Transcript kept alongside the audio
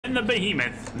in the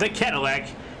behemoth, the Cadillac.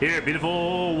 Here at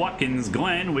beautiful Watkins,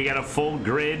 Glen, we got a full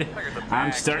grid.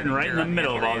 I'm starting right in the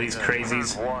middle of all these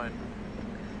crazies.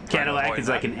 Cadillac is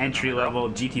like an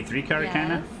entry-level GT3 car,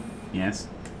 kind of. Yes.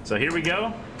 So here we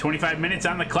go. 25 minutes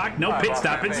on the clock. No pit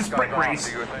stop. It's a sprint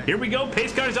race. Here we go.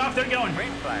 Pace cars off. They're going.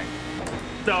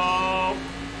 Oh.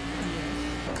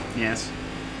 Yes.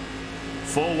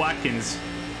 Full Watkins.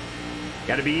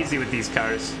 Got to be easy with these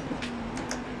cars.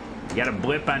 You got a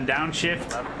blip on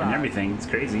downshift and everything. It's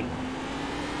crazy.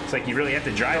 It's like you really have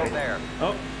to drive it.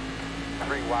 Oh.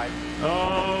 3 wide.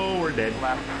 Oh, we're dead.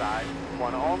 Left side.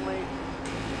 1 only.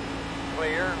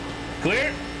 Clear.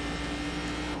 Clear.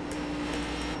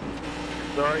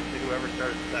 Sorry to whoever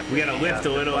started second. We got to lift a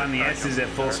little on the S's at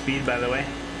full speed, by the way.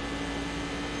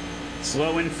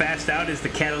 Slow in, fast out is the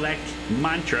Cadillac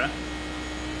mantra.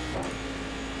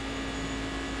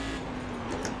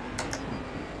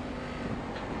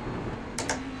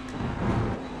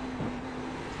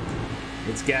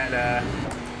 It's got,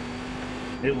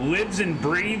 it lives and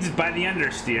breathes by the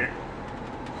understeer.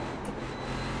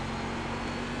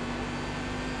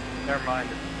 Never mind,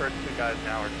 the first 2 guys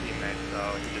now are teammates,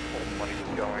 so he just told him when he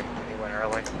was going, and he went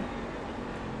early.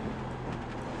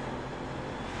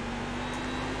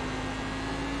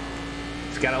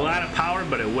 It's got a lot of power,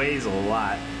 but it weighs a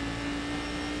lot.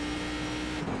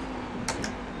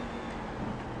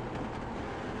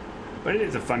 But it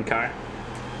is a fun car.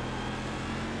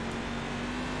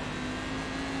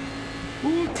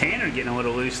 Ooh, Tanner getting a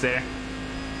little loose there.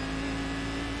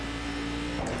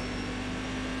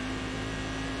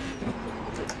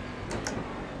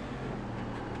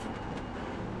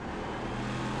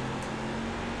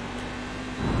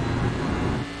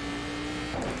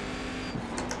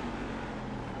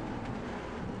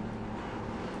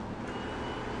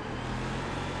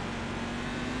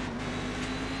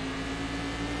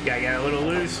 Guy got a little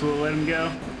loose, we'll let him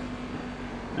go.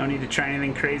 No need to try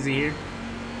anything crazy here.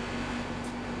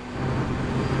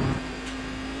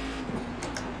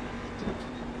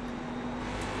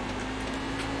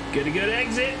 Good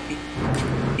exit.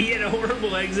 He had a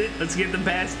horrible exit. Let's get the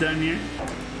pass done here.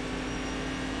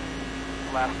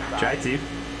 Left side. Try to.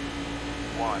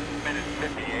 1 minute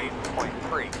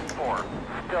 58.34.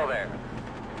 Still there.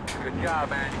 Good job,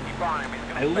 man. Keep on him. He's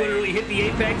gonna I literally hit the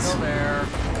apex. Still there.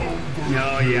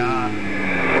 Oh, yeah.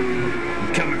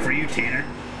 I'm coming for you, Tanner.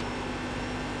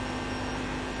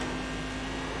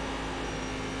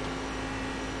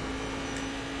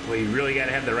 Well, you really got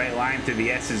to have the right line through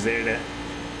the S's there to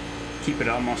keep it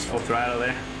almost full throttle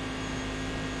there.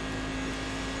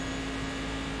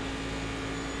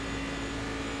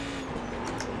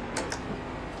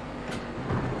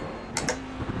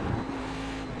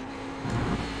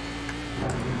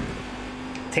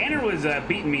 Tanner was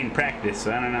beating me in practice,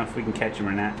 so I don't know if we can catch him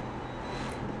or not.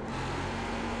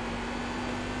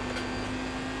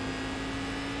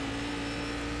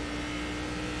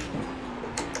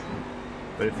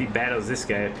 But if he battles this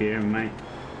guy up here, we might.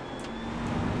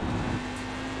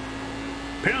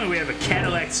 Apparently we have a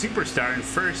Cadillac Superstar in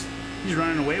first. He's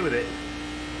running away with it.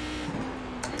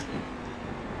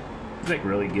 He's like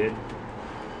really good.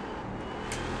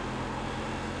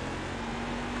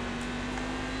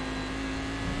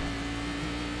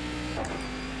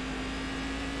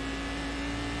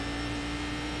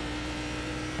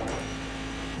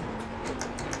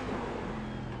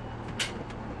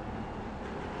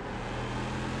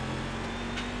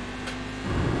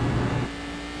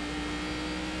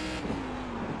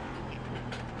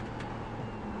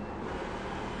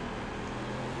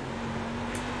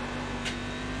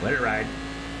 Let it ride.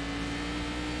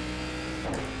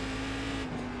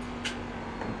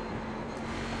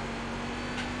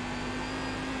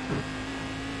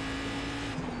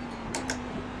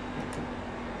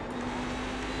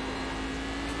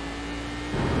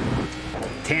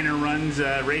 Tanner runs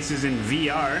races in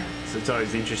VR, so it's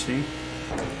always interesting.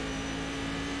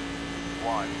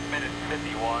 1 minute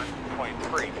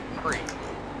 51.33.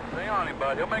 Stay on him,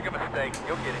 bud. He'll make a mistake.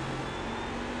 You'll get it.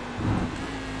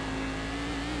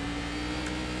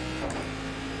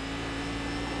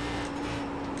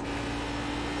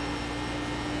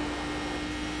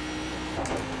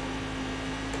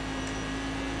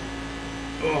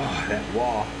 Oh, that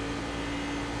wall.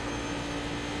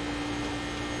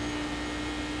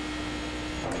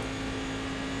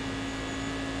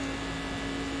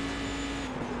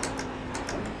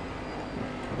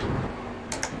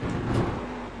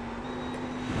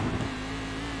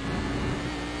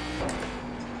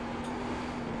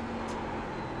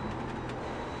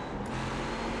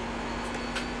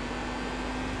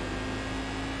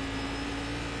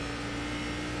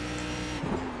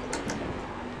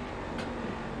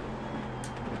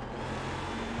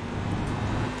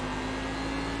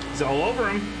 He's all over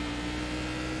him.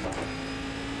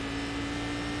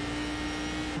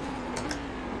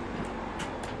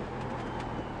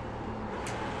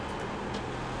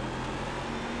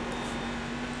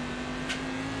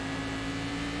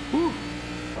 Whew.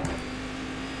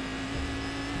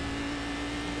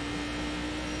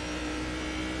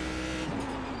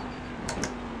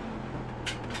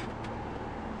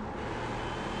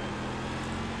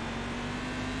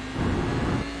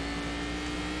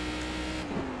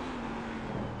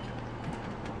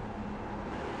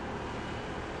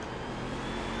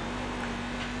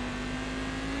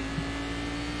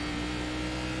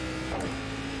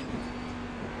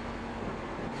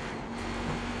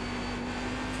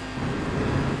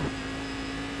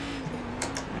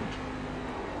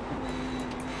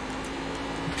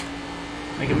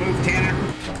 Make a move, Tanner.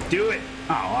 Do it.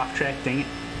 Oh, off track, dang it.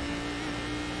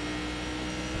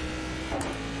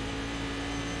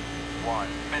 1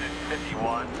 minute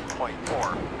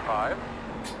 51.45.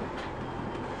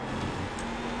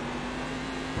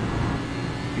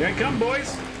 Here I come,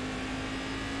 boys.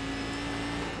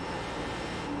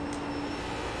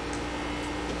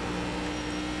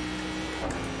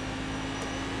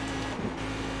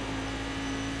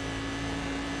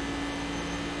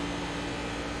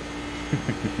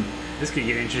 This could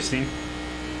get interesting.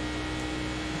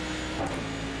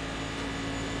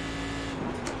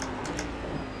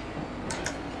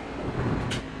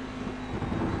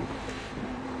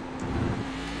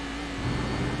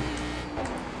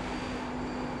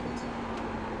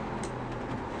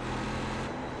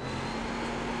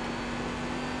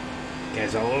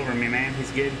 Guy's all over me, man. He's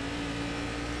good.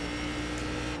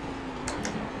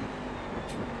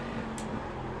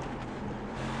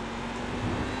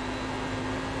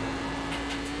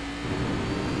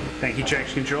 Thank you,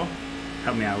 traction control.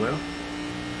 Help me out a little.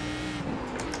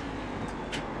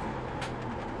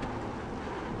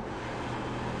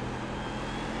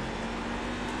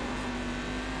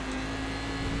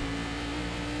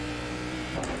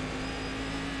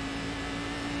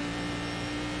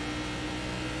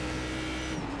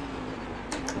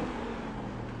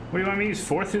 What do you want me to use?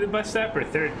 4th through the bus stop or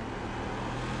 3rd?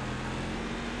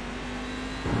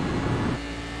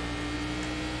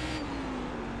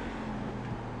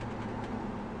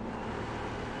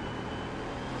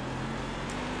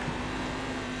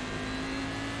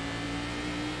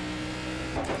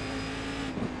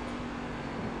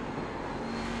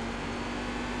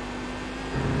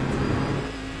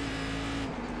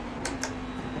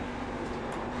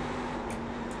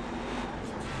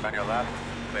 On your left,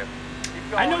 clear.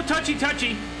 I know touchy.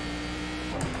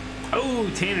 Oh,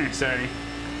 Tanner, sorry.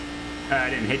 I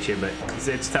didn't hit you, but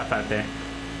it's tough out there. 1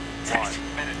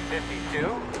 minute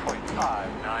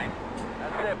 52.59.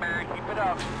 That's it, man. Keep it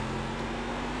up.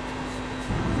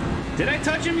 Did I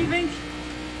touch him, you think?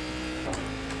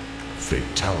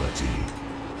 Fatality.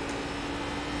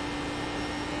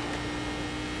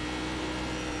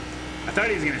 I thought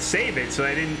he was going to save it, so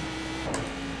I didn't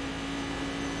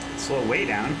slow way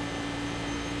down.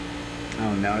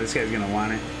 Oh no, this guy's going to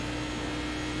want it.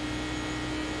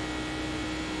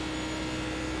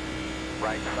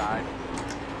 Right side.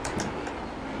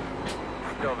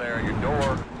 Still there. Your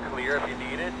door clear if you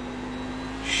need it.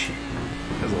 Shit.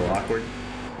 That was a little awkward.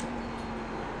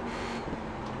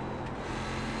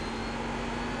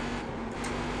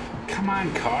 Come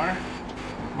on, car.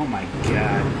 Oh my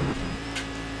god.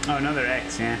 Oh, another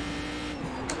X, yeah.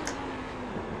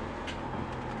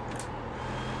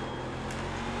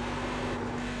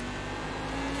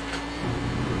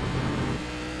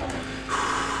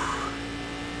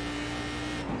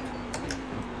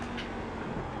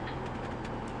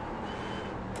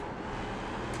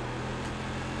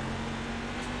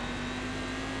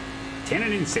 Tanner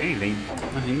didn't say anything.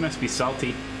 He must be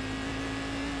salty.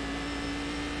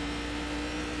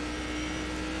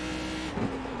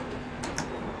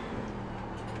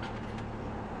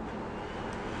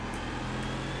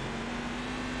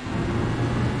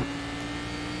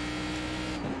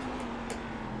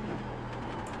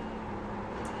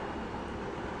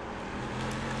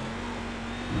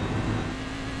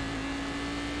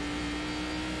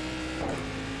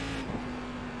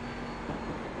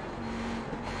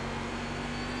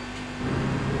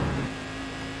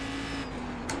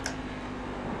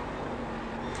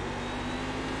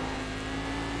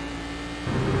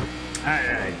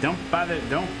 Alright,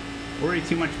 don't worry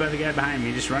too much about the guy behind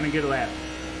me. Just run a good lap.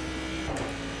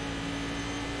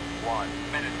 1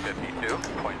 minute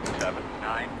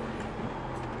 52.79.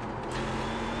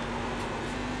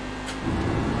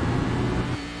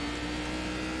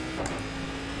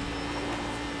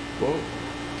 Whoa.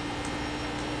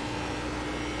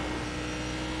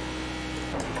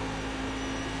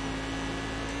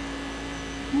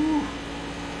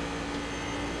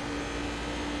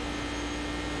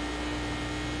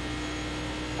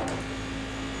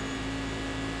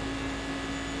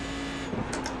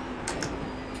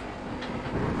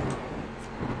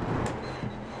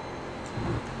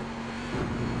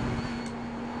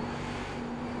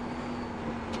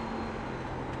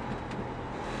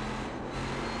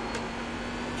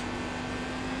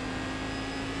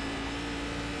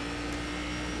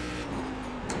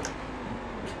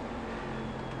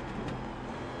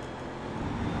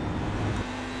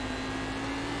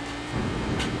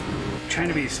 Trying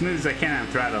to be as smooth as I can on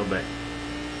throttle, but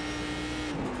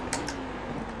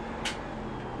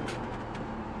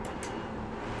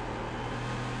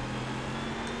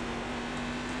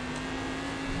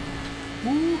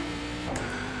woo.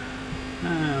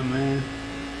 Oh man.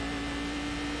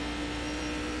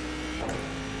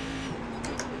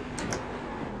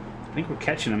 I think we're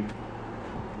catching him.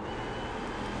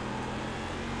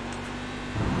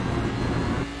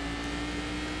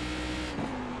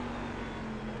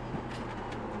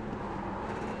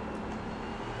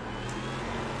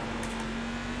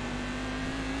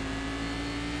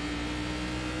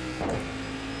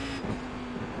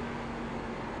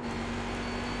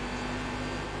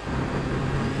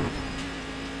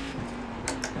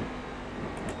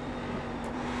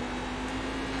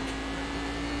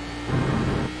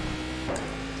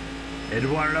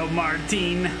 Eduardo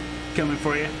Martin coming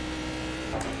for you.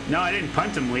 No, I didn't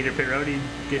punt him, leader pit road. He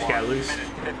just got loose.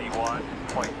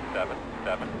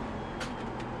 51.77.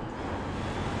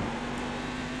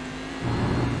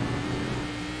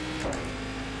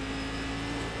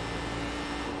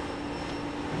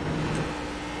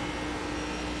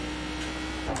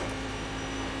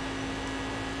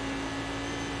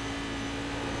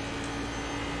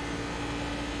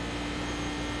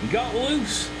 He got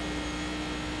loose.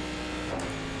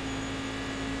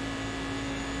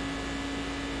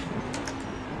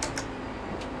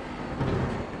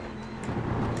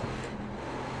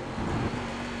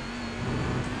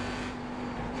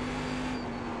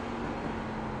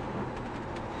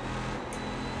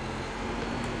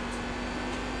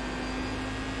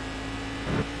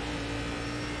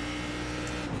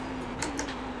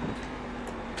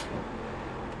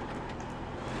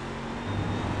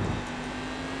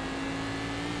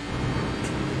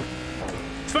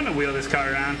 It's fun to wheel this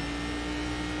car around.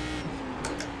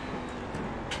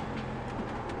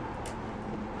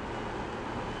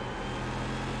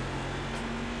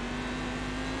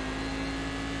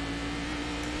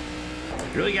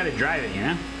 You really got to drive it, you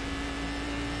know?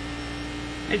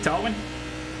 Hey, Tallman.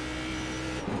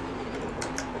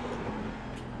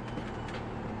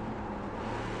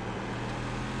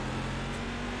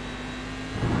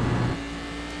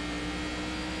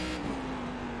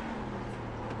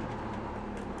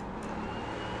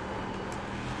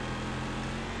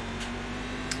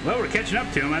 Well, we're catching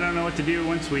up to him. I don't know what to do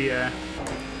once we are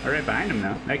right behind him,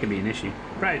 though. That could be an issue.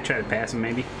 Probably try to pass him,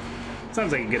 maybe.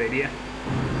 Sounds like a good idea.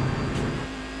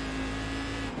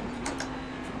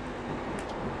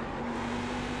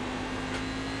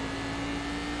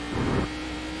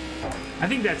 I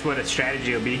think that's what a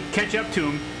strategy will be. Catch up to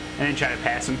him and then try to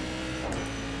pass him.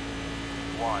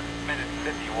 1 minute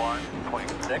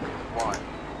 51.61.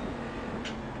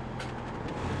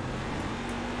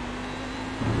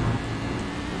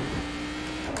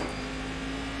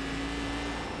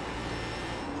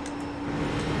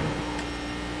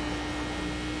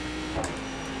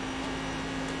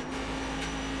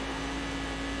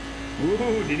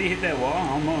 Ooh, did he hit that wall?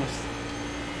 Almost.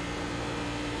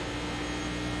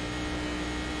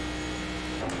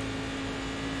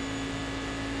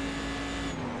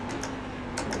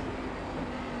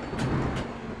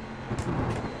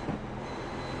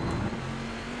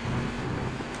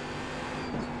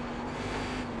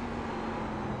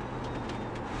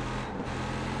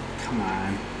 Come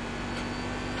on.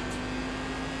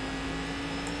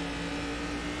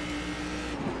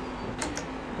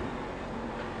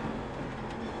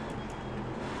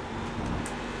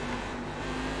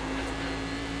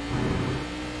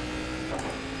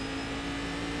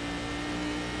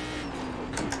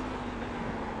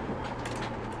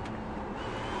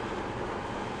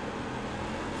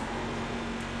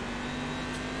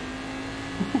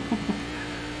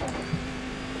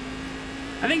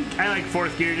 I think I like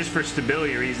fourth gear just for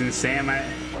stability reasons, Sam.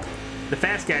 The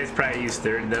fast guys probably use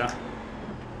third, though.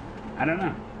 I don't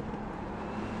know.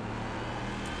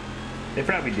 They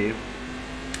probably do.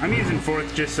 I'm using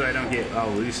fourth just so I don't get all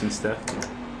loose and stuff.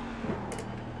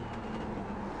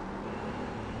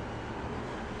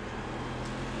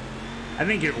 I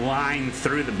think your line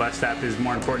through the bus stop is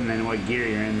more important than what gear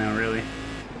you're in, though, really.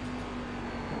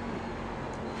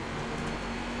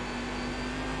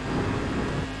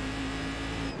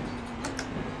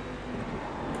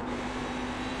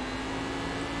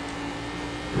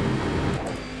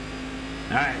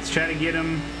 Alright, let's try to get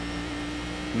him.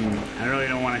 I really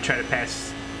don't want to try to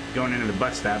pass going into the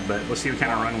bus stop, but we'll see what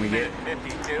kind of run we get.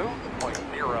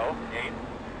 52.08.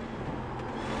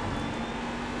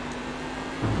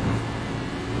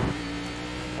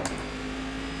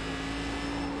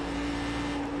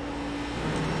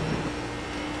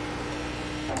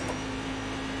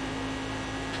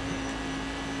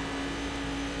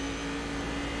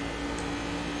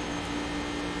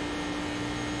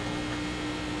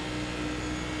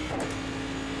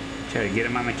 Try to get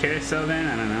him on the carousel then?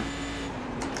 I don't know.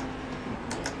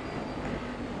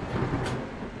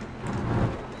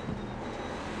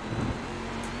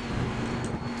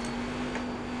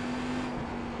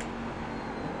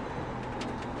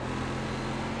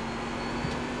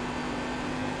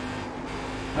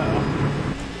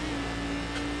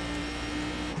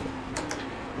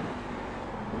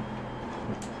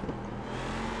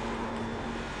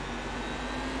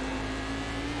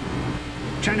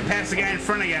 Trying to pass the guy in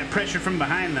front, I got pressure from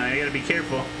behind though. I gotta be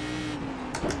careful.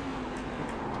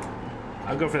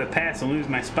 I'll go for the pass and lose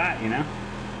my spot, you know?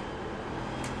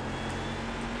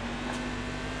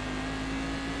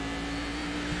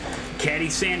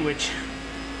 Caddy sandwich.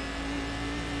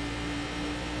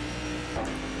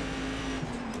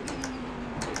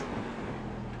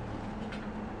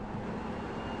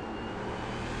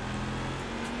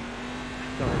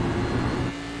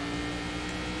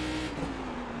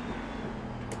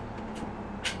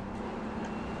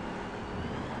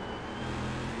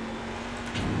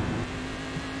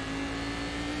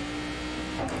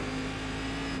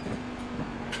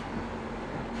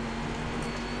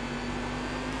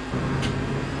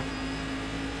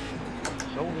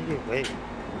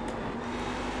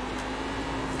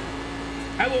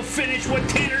 I will finish what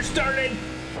Tanner started.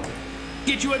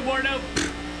 Get you, Eduardo.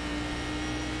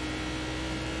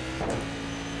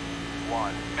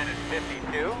 1 minute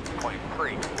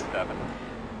 52.37.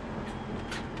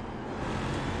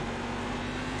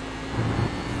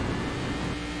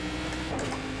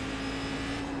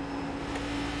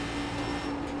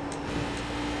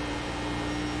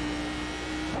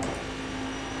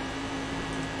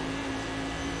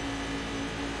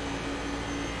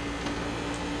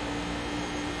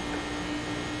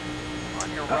 On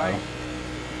your right.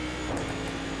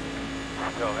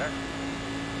 Still there.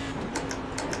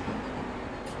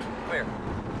 Clear.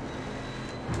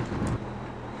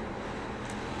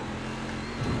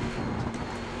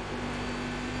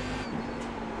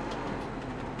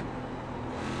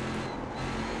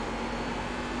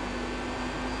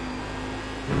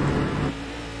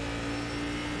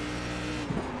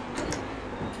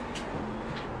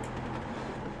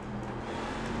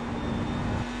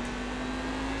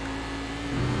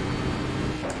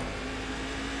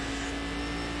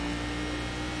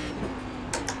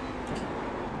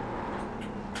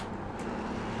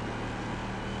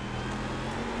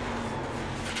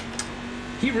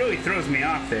 He really throws me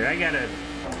off there. I gotta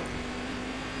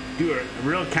do a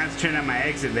real concentrate on my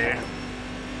exit there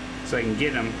so I can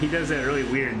get him. He does that really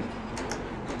weird,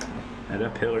 that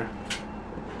uphiller.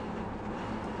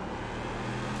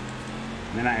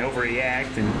 And then I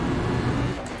overreact and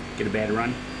get a bad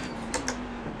run.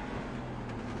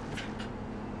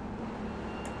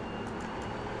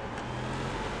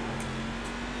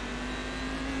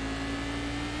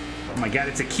 Oh my God,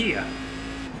 it's a Kia.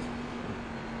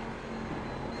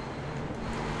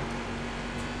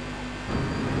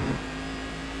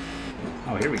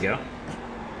 Oh, here we go.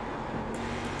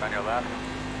 On your left.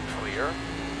 Clear.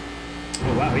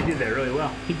 Oh, wow, he did that really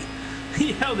well.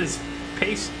 He held his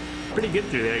pace pretty good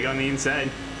through there, going the inside.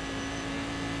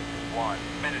 1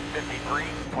 minute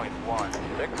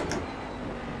 53.16.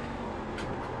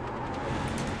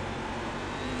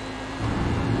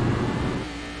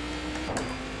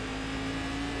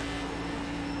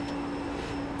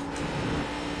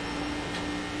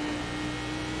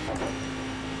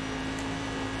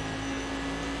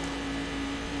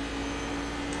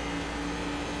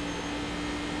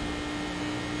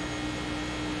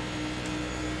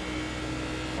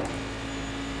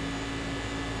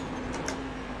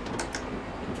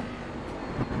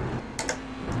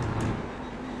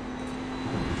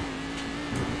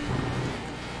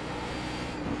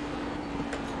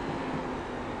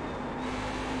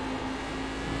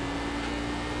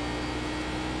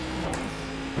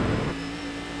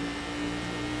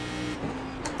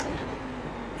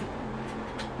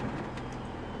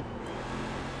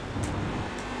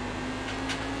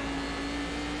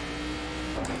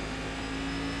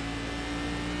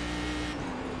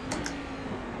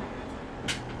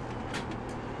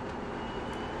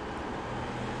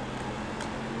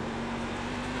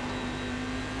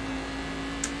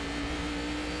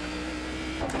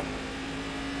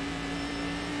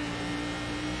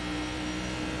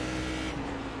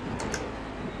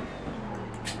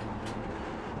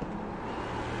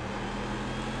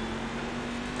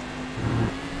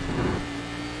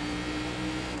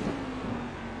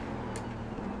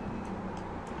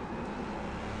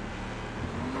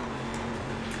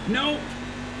 No!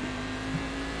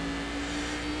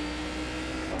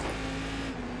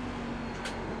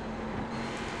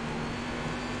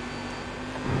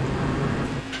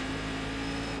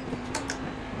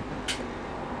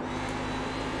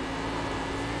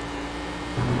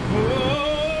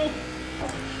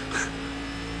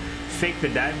 the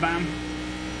dive bomb?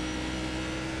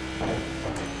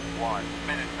 1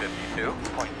 minute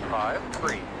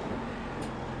 52.53.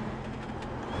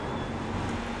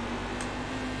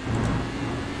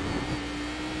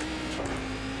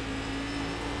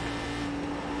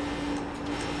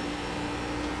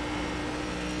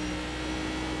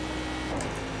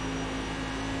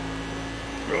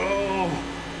 Oh!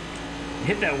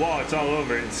 Hit that wall, it's all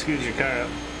over. It screws your car up.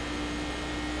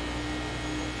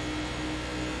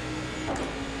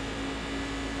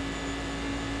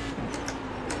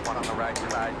 One on the right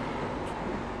side.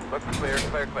 Looks clear,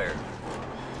 clear, clear.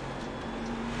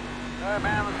 All right,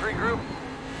 man, let's regroup.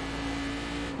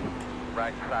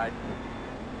 Right side.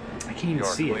 I can't even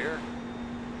see clear. it.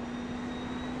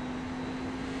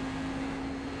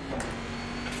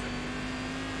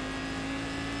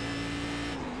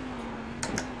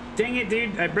 Dang it,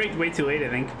 dude. I braked way too late, I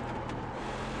think.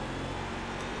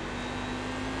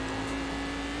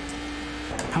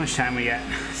 How much time we got?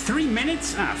 3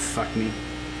 minutes? Ah, fuck me.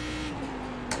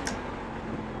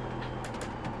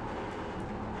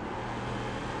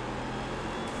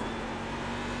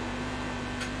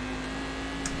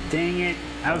 Dang it.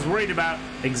 I was worried about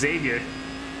Xavier.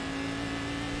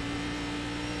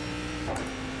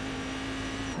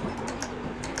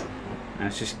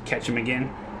 Let's just catch him again.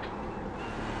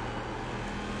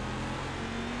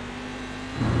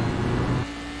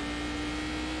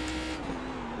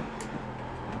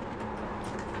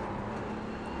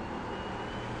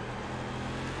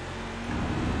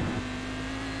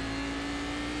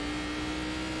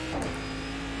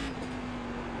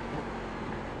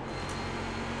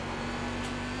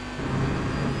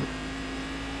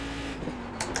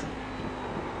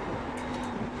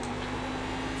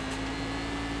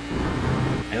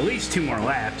 At least 2 more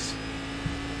laps.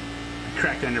 I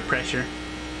cracked under pressure.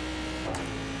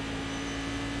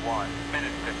 1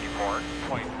 minute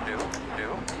 54.22.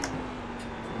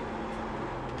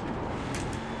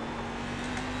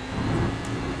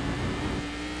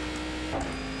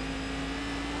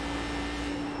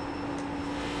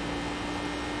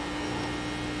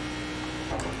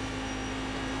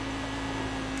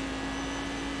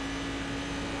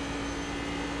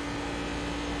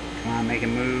 Come on, make a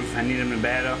move. I need him to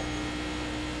battle.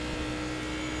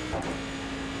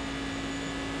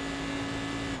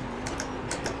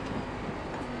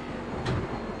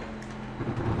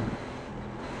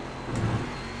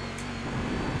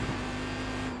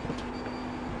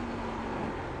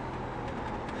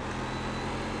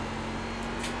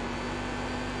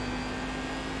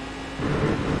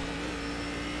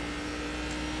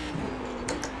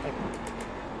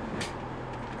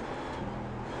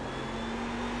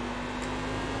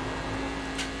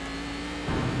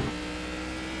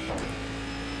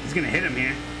 He's gonna hit him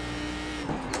here.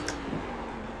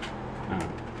 Oh.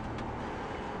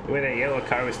 The way that yellow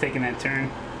car was taking that turn.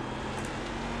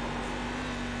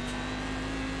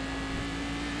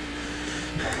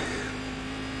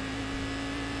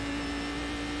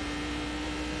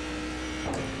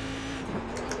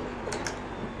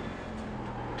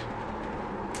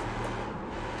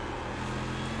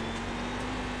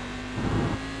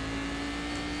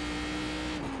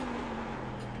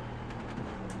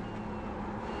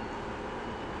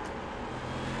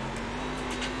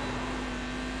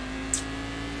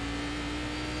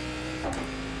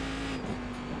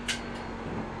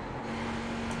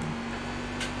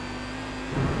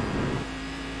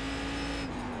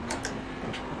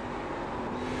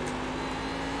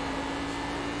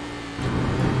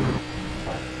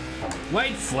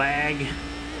 White flag.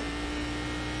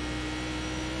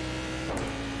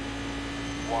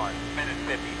 1 minute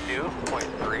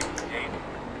 52.38.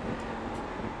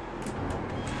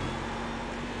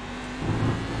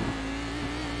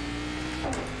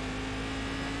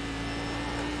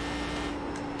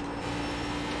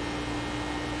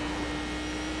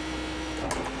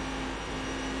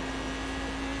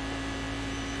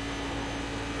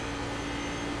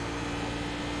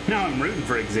 Now I'm rooting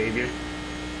for Xavier.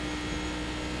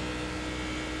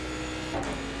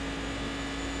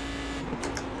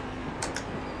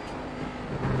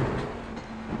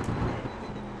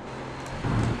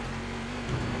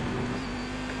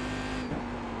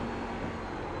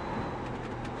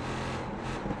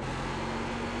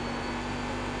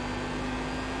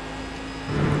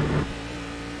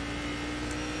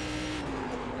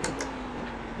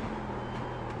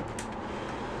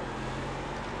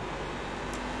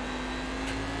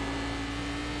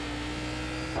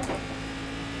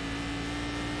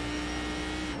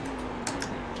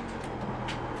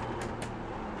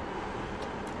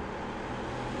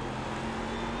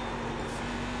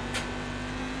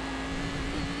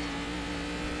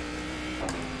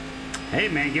 Hey,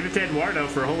 man, give it to Eduardo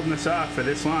for holding us off for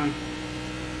this long.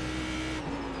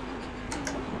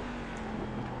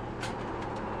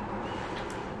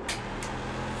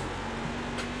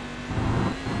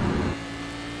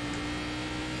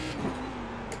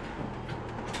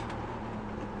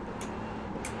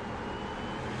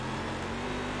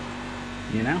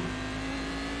 You know?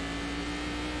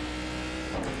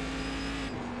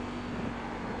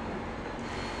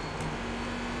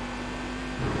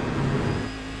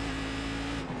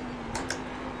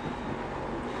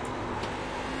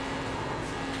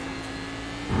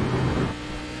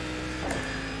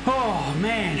 Oh,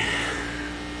 man.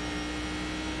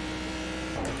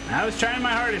 I was trying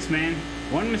my hardest, man.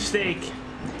 One mistake.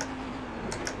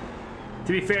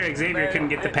 To be fair, Xavier couldn't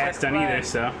get the pass done either,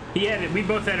 so he had it. We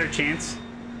both had our chance.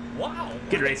 Wow.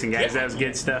 Good racing, guys. That was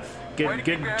good stuff. Good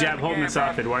job holding us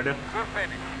off, Eduardo.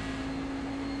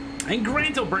 And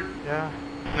Grantelbert. Yeah.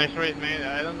 Nice race, man.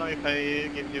 I don't know if I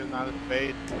give you another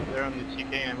space there on the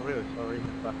chicane. I'm really sorry,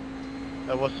 but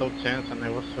that was so tense and I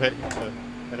was sweating, so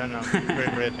I don't know.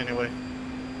 Great race anyway.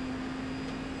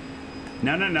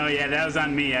 No. Yeah, that was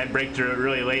on me. I braked through it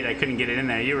really late. I couldn't get it in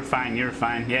there. You were fine.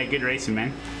 Yeah, good racing,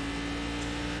 man.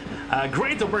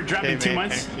 Grantelbert dropping 2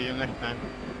 months. Thanks. See you next time.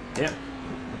 Yep.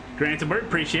 Grantelbert,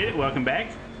 appreciate it. Welcome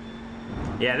back.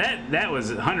 Yeah, that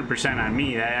was 100% on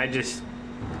me. I just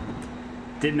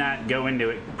did not go into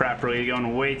it properly,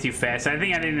 going way too fast. I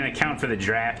think I didn't account for the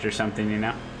draft or something, you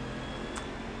know.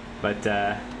 But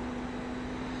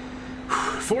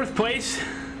 4th place,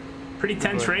 pretty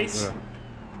tense race.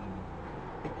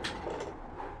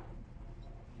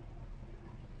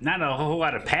 Not a whole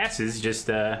lot of passes, just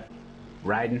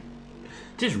riding.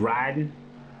 Just riding.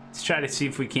 Let's try to see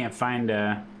if we can't find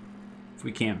that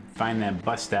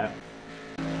bus stop.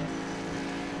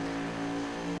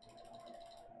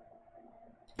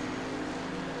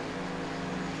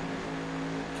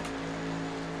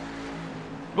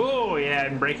 Oh yeah,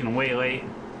 I'm braking way late.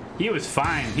 He was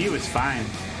fine. He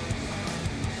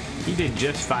did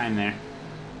just fine there.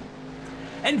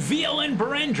 And VLN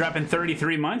Beren dropping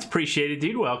 33 months. Appreciate it,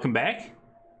 dude. Welcome back.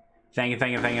 Thank you.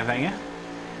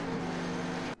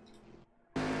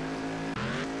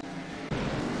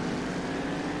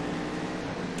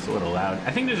 It's a little loud.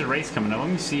 I think there's a race coming up. Let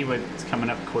me see what's coming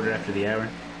up quarter after the hour.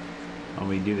 While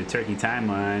we do the turkey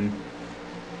timeline.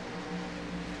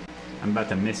 I'm about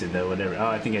to miss it though, whatever. Oh,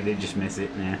 I think I did just miss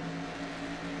it. Nah.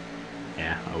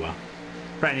 Yeah, oh well.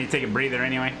 Probably need to take a breather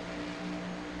anyway.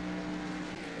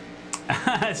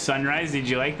 Sunrise, did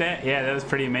you like that? Yeah, that was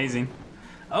pretty amazing.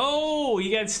 Oh,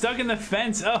 you got stuck in the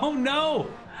fence. Oh no!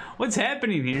 What's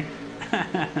happening here?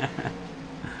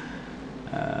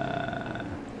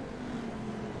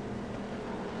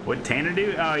 What'd Tanner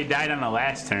do? Oh, he died on the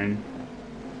last turn.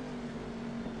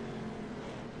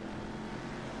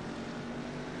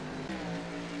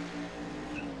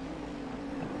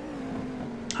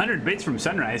 $100 bits from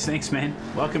Sunrise. Thanks, man.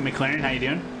 Welcome, McLaren. How you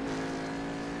doing?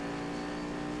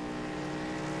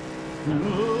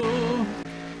 Ooh.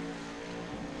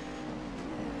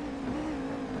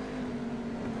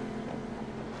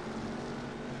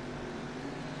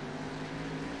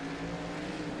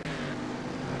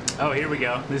 Oh, here we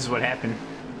go. This is what happened.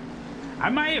 I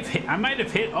might have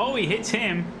hit. Oh, he hits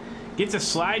him. Gets a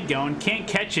slide going. Can't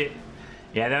catch it.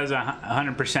 Yeah, that was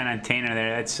 100% on Tanner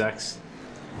there. That sucks.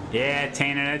 Yeah,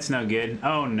 Tanner, that's no good.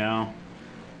 Oh no.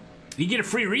 You get a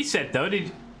free reset though.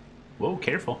 Whoa,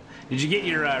 careful. Did you get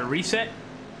your reset?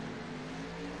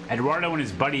 Eduardo and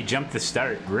his buddy jumped the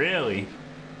start. Really?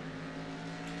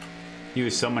 He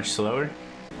was so much slower.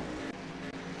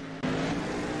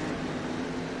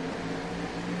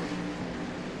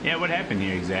 Yeah, what happened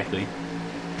here exactly?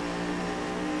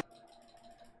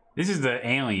 This is the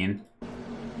alien.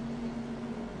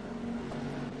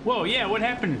 Whoa, yeah, what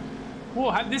happened? Whoa,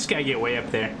 how'd this guy get way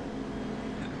up there?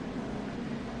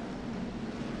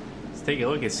 Let's take a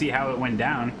look and see how it went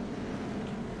down.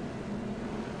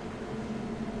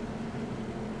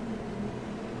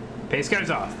 Pace car's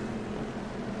off.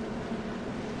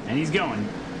 And he's going.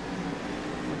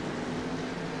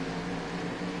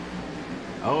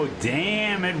 Oh,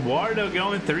 damn. Eduardo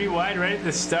going 3 wide right at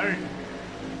the start.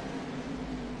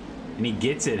 And he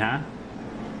gets it, huh?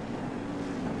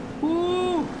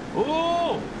 Ooh!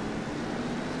 Ooh!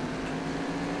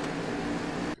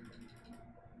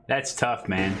 That's tough,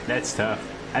 man. That's tough.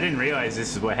 I didn't realize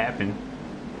this is what happened.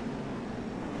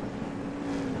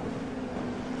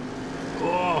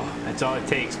 Oh, that's all it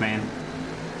takes, man.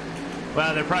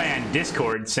 Well, they're probably on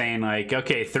Discord saying like,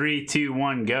 okay, 3, 2,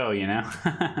 1, go, you know?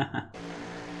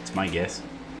 That's my guess.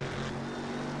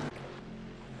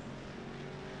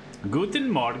 Guten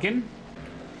Morgen.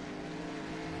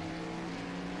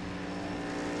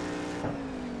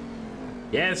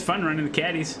 Yeah, it's fun running the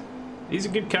Caddies. These are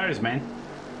good cars, man.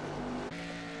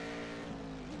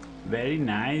 Very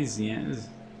nice, yes.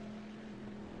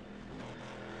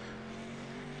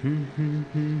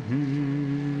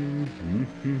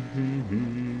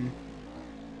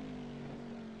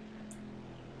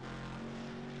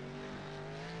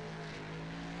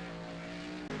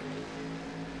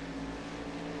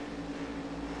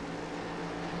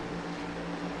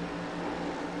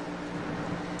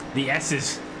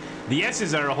 The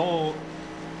S's are a whole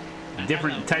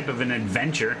different type of an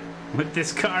adventure with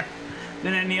this car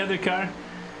than any other car.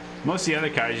 Most of the other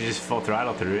cars you just full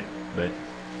throttle through it, but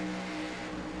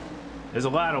there's a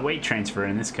lot of weight transfer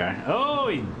in this car.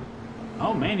 Oh,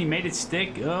 oh man, he made it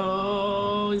stick.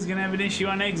 Oh, he's gonna have an issue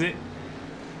on exit.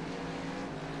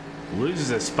 Loses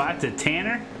a spot to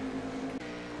Tanner.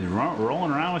 He's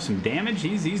rolling around with some damage.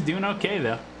 He's doing okay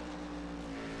though.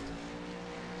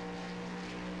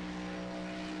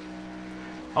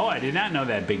 Oh, I did not know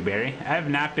that, Big Barry. I have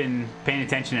not been paying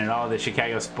attention at all to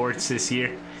Chicago sports this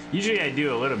year. Usually I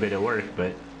do a little bit of work,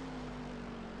 but...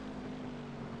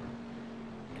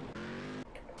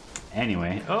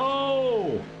 Anyway.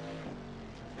 Oh!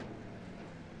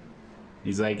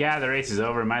 He's like, yeah, the race is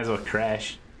over. Might as well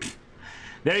crash.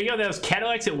 There you go. That was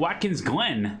Cadillacs at Watkins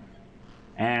Glen.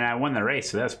 And I won the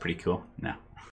race, so that was pretty cool. No.